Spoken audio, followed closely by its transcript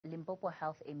Limpopo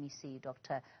Health MEC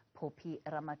Dr. Phophi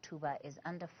Ramathuba is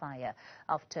under fire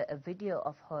after a video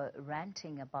of her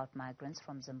ranting about migrants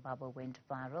from Zimbabwe went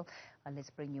viral.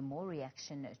 Let's bring you more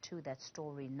reaction to that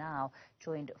story now.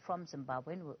 Joined from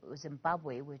Zimbabwe,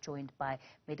 we're joined by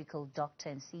medical doctor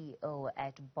and CEO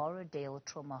at Borrowdale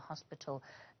Trauma Hospital,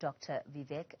 Dr.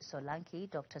 Vivvek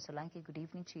Solanki. Dr. Solanki, good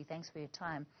evening to you. Thanks for your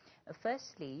time.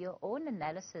 Firstly, your own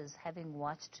analysis, having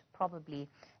watched probably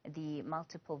the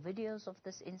multiple videos of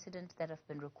this incident that have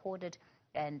been recorded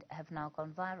and have now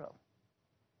gone viral.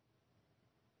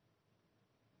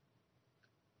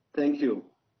 Thank you.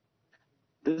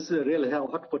 This is a real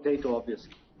hot potato,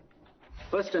 obviously.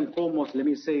 First and foremost, let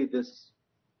me say this.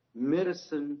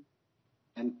 Medicine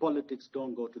and politics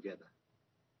don't go together.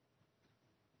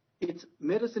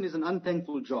 Medicine is an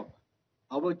unthankful job.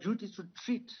 Our duty is to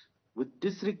treat with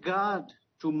disregard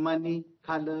to money,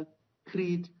 color,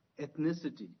 creed,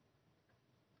 ethnicity.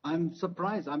 I'm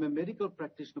surprised. I'm a medical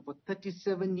practitioner for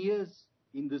 37 years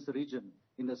in this region,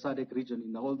 in the SADC region,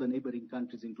 in all the neighboring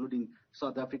countries, including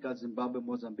South Africa, Zimbabwe,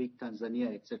 Mozambique,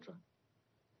 Tanzania, etc.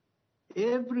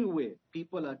 Everywhere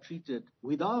people are treated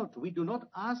we do not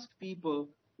ask people,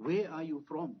 where are you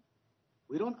from?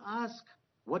 We don't ask,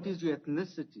 what is your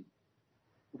ethnicity?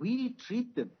 We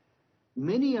treat them.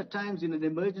 Many a times in an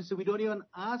emergency, we don't even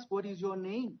ask, what is your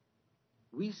name?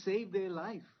 We save their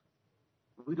life.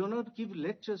 We do not give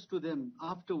lectures to them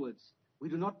afterwards. We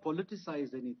do not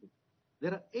politicize anything.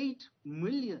 There are 8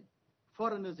 million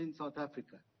foreigners in South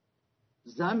Africa.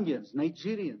 Zambians,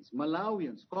 Nigerians,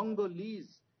 Malawians,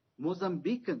 Congolese,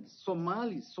 Mozambicans,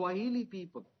 Somalis, Swahili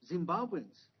people,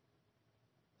 Zimbabweans.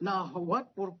 Now,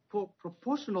 what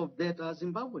proportion of that are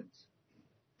Zimbabweans?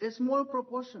 A small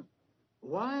proportion.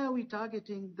 Why are we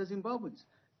targeting the Zimbabweans?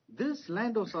 This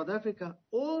land of South Africa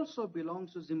also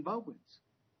belongs to Zimbabweans.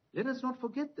 Let us not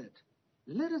forget that.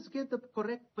 Let us get the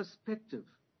correct perspective.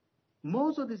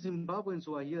 Most of the Zimbabweans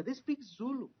who are here, they speak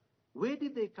Zulu. Where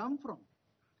did they come from?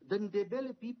 The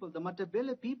Ndebele people, the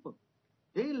Matabele people,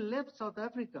 they left South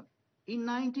Africa in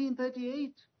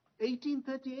 1938,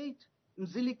 1838.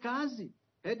 Mzilikazi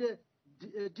had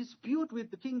a dispute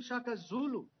with the King Shaka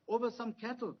Zulu over some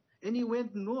cattle, and he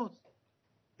went north,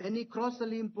 and he crossed the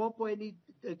Limpopo, and he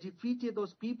defeated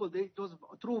those people. It was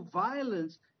through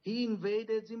violence he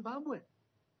invaded Zimbabwe.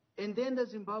 And then the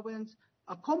Zimbabweans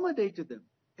accommodated them,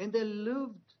 and they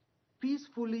lived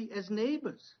peacefully as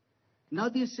neighbors. Now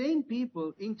these same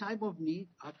people in time of need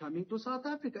are coming to South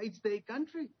Africa. It's their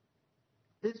country.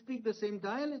 They speak the same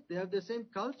dialect, they have the same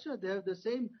culture, they have the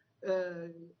same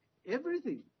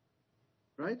everything,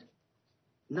 right?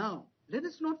 Now, let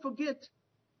us not forget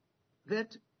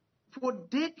that for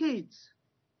decades,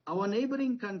 our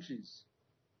neighboring countries,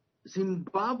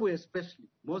 Zimbabwe especially,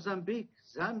 Mozambique,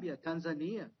 Zambia,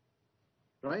 Tanzania,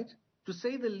 right, to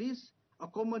say the least,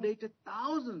 accommodated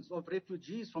thousands of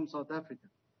refugees from South Africa.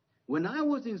 When I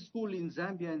was in school in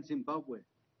Zambia and Zimbabwe,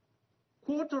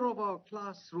 quarter of our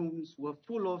classrooms were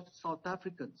full of South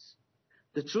Africans,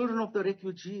 the children of the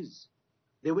refugees.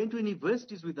 They went to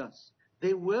universities with us.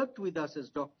 They worked with us as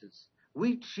doctors.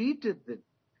 We treated them.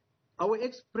 Our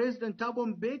ex-president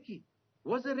Thabo Mbeki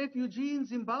was a refugee in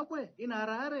Zimbabwe, in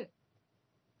Harare.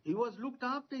 He was looked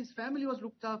after. His family was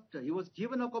looked after. He was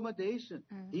given accommodation.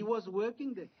 He was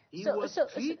working there. He was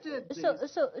treated.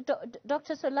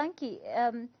 Dr. Solanki,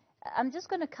 I'm just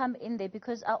going to come in there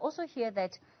because I also hear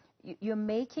that you're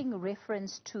making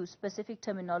reference to specific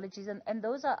terminologies, and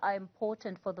those are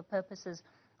important for the purposes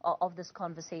of this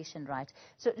conversation, right?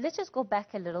 So let's just go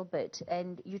back a little bit.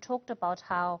 And you talked about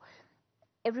how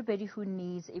everybody who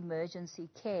needs emergency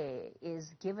care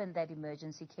is given that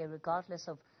emergency care regardless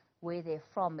of where they're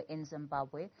from in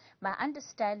Zimbabwe. My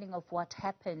understanding of what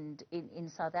happened in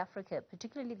South Africa,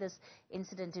 particularly this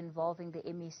incident involving the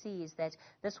MEC, is that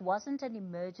this wasn't an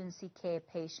emergency care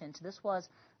patient. This was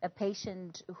a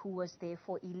patient who was there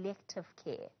for elective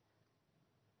care.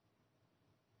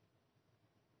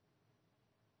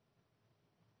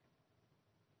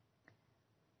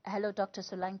 Hello, Dr.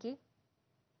 Solanki.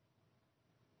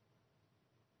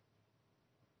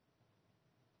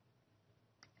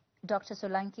 Dr.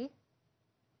 Solanki?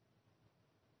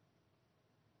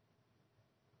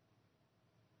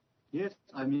 Yes,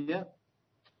 I'm here.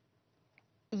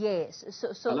 Yes.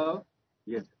 So hello?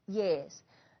 Yes. Yes.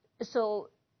 So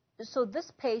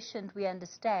this patient, we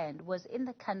understand, was in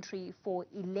the country for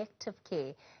elective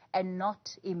care and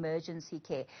not emergency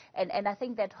care. And I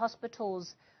think that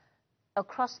hospitals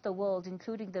across the world,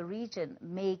 including the region,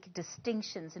 make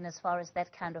distinctions in as far as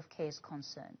that kind of care is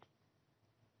concerned.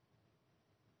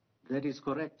 That is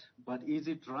correct. But is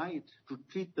it right to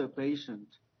treat the patient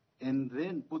and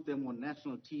then put them on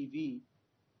national TV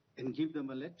and give them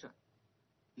a lecture.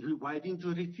 Why didn't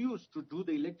you refuse to do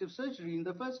the elective surgery in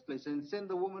the first place and send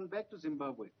the woman back to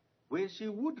Zimbabwe, where she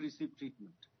would receive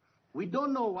treatment? We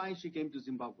don't know why she came to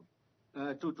Zimbabwe,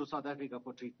 to South Africa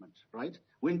for treatment, right?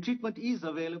 When treatment is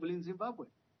available in Zimbabwe.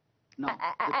 Now,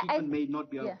 the treatment may not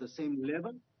be of the same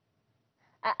level.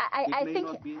 I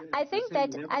think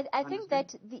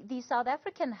that the South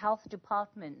African Health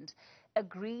Department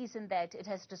agrees in that it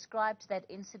has described that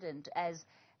incident as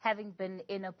having been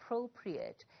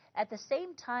inappropriate. At the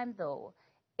same time, though,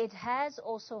 it has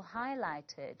also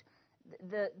highlighted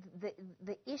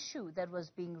the issue that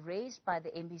was being raised by the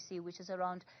MBC, which is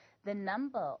around the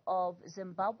number of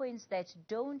Zimbabweans that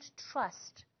don't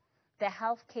trust the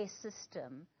healthcare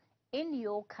system in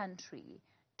your country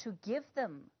to give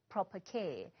them proper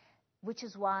care, which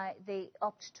is why they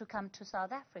opt to come to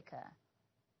South Africa.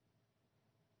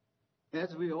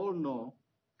 As we all know,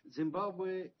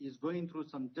 Zimbabwe is going through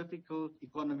some difficult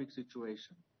economic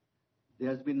situation. There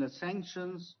has been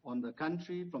sanctions on the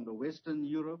country from the Western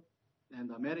Europe and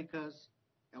the Americas,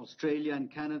 Australia and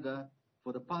Canada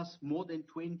for the past more than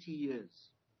 20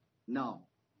 years. Now,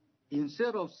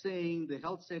 instead of saying the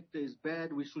health sector is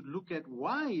bad, we should look at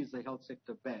why is the health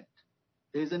sector bad.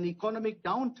 There's an economic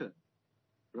downturn,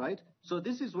 right? So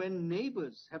this is when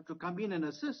neighbors have to come in and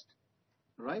assist,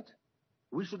 right?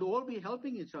 We should all be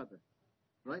helping each other,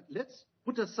 right? Let's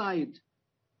put aside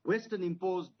Western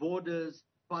imposed borders,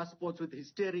 passports with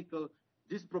hysterical,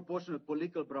 disproportionate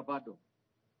political bravado.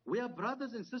 We are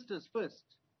brothers and sisters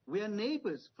first. We are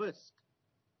neighbors first.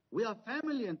 We are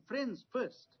family and friends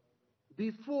first.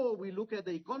 Before we look at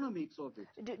the economics of it,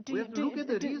 we have to look at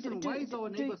the reason why is our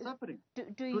neighbor suffering.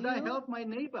 Should I help my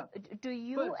neighbor? Do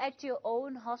you first? At your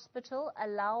own hospital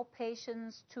allow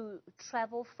patients to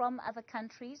travel from other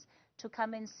countries to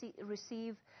come and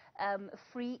receive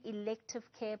free elective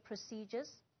care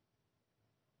procedures?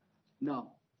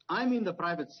 No, I'm in the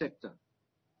private sector.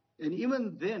 And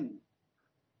even then,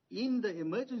 in the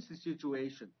emergency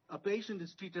situation, a patient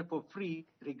is treated for free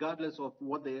regardless of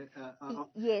what their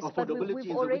affordability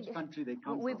is, or which country they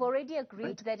come from. We've already agreed,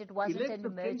 right, that it wasn't elective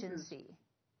an emergency. Cases,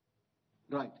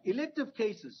 right. Elective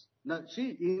cases. Now,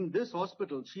 in this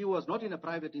hospital, she was not in a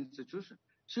private institution.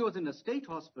 She was in a state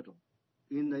hospital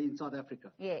in South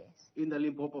Africa. Yes. In the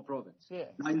Limpopo province. Yes.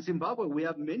 Now, in Zimbabwe, we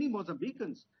have many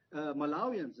Mozambicans,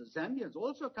 Malawians, Zambians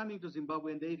also coming to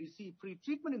Zimbabwe, and they receive free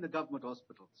treatment in the government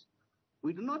hospitals.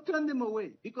 We do not turn them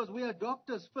away because we are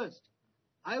doctors first.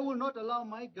 I will not allow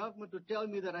my government to tell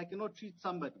me that I cannot treat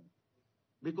somebody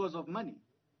because of money.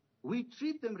 We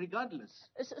treat them regardless.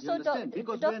 You understand?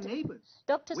 Because we are neighbors.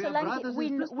 Dr.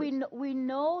 Solanki, we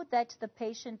know that the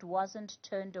patient wasn't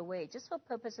turned away, just for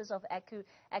purposes of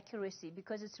accuracy,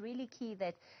 because it's really key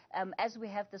that as we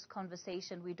have this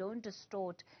conversation, we don't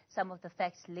distort some of the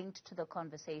facts linked to the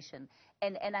conversation.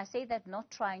 And I say that not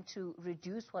trying to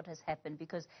reduce what has happened,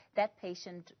 because that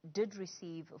patient did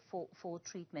receive full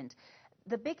treatment.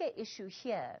 The bigger issue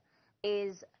here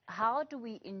is how do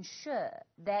we ensure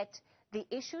that the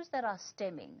issues that are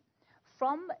stemming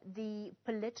from the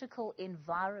political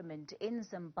environment in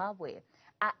Zimbabwe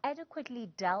are adequately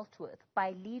dealt with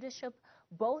by leadership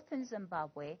both in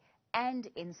Zimbabwe and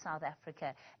in South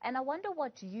Africa. And I wonder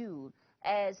what you,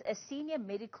 as a senior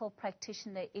medical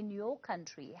practitioner in your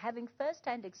country, having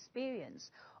first-hand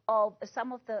experience of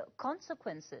some of the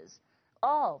consequences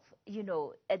of,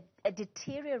 a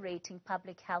deteriorating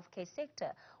public healthcare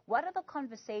sector, what are the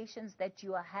conversations that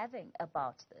you are having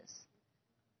about this?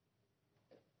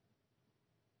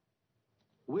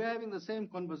 We're having the same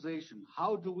conversation.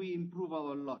 How do we improve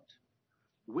our lot?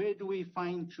 Where do we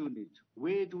fine-tune it?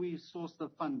 Where do we source the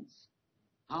funds?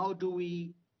 How do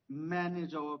we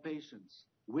manage our patients?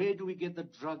 Where do we get the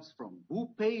drugs from? Who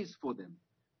pays for them?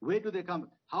 Where do they come?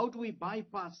 How do we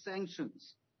bypass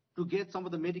sanctions to get some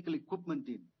of the medical equipment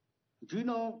in? Do you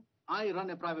know, I run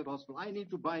a private hospital. I need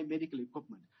to buy medical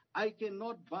equipment. I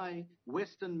cannot buy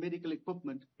Western medical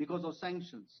equipment because of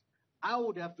sanctions. I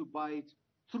would have to buy it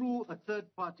through a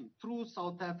third party, through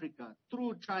South Africa,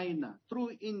 through China,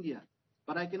 through India.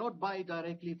 But I cannot buy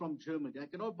directly from Germany. I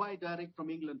cannot buy direct from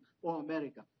England or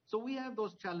America. So we have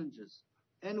those challenges.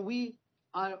 And we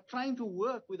are trying to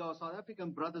work with our South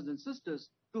African brothers and sisters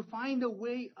to find a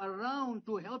way around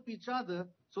to help each other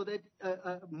so that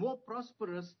a more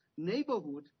prosperous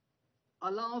neighborhood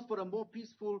allows for a more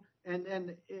peaceful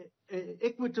and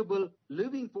equitable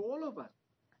living for all of us.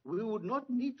 We would not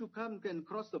need to come and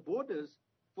cross the borders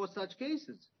for such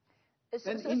cases.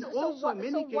 And in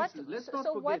many cases, let's not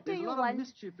forget, there's a lot of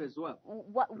mischief as well.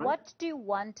 What do you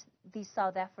want the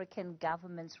South African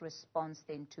government's response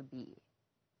then to be?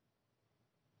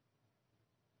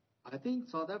 I think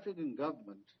South African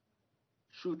government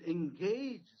should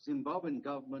engage Zimbabwean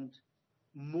government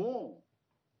more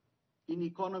in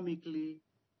economically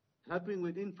helping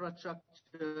with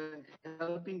infrastructure,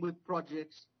 helping with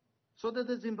projects, so that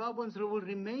the Zimbabweans will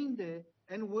remain there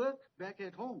and work back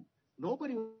at home.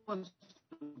 Nobody wants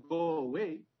to go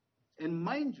away. And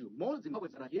mind you, most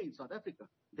Zimbabweans that are here in South Africa,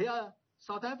 they are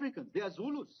South Africans, they are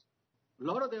Zulus. A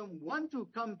lot of them want to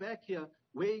come back here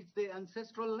where it's their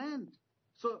ancestral land.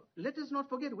 So let us not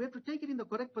forget, we have to take it in the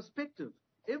correct perspective.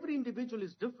 Every individual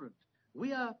is different.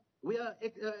 We are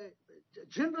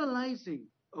generalizing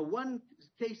a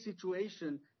one-case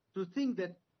situation to think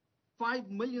that 5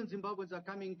 million Zimbabweans are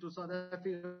coming to South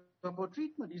Africa for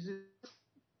treatment.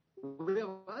 We have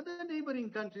other neighboring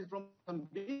countries from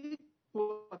Mozambique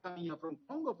who are coming here, from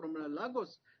Congo, from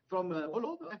Lagos, from all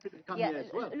over Africa come here as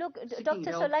well. Look, Seeking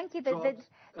Dr. help, Solanki, jobs,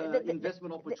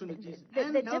 investment opportunities,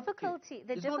 and the difficulty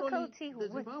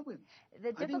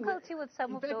with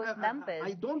some of those numbers.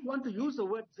 I don't want to use the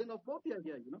word xenophobia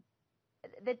here, you know.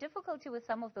 The difficulty with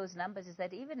some of those numbers is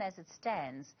that even as it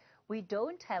stands, we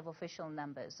don't have official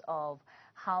numbers of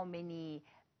how many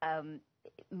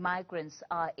migrants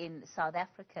are in South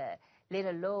Africa, let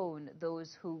alone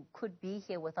those who could be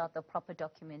here without the proper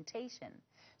documentation.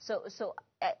 So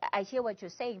I hear what you're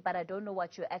saying, but I don't know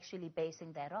what you're actually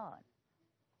basing that on.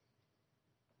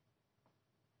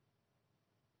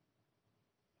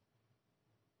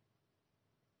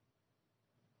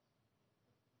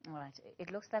 All right.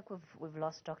 It looks like we've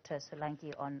lost Dr.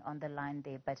 Solanki on the line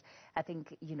there, but I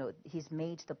think, you know, he's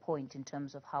made the point in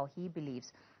terms of how he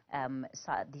believes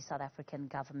the South African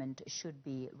government should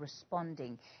be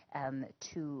responding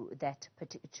to that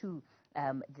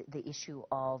the issue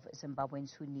of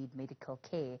Zimbabweans who need medical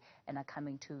care and are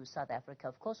coming to South Africa.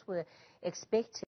 Of course, we're expecting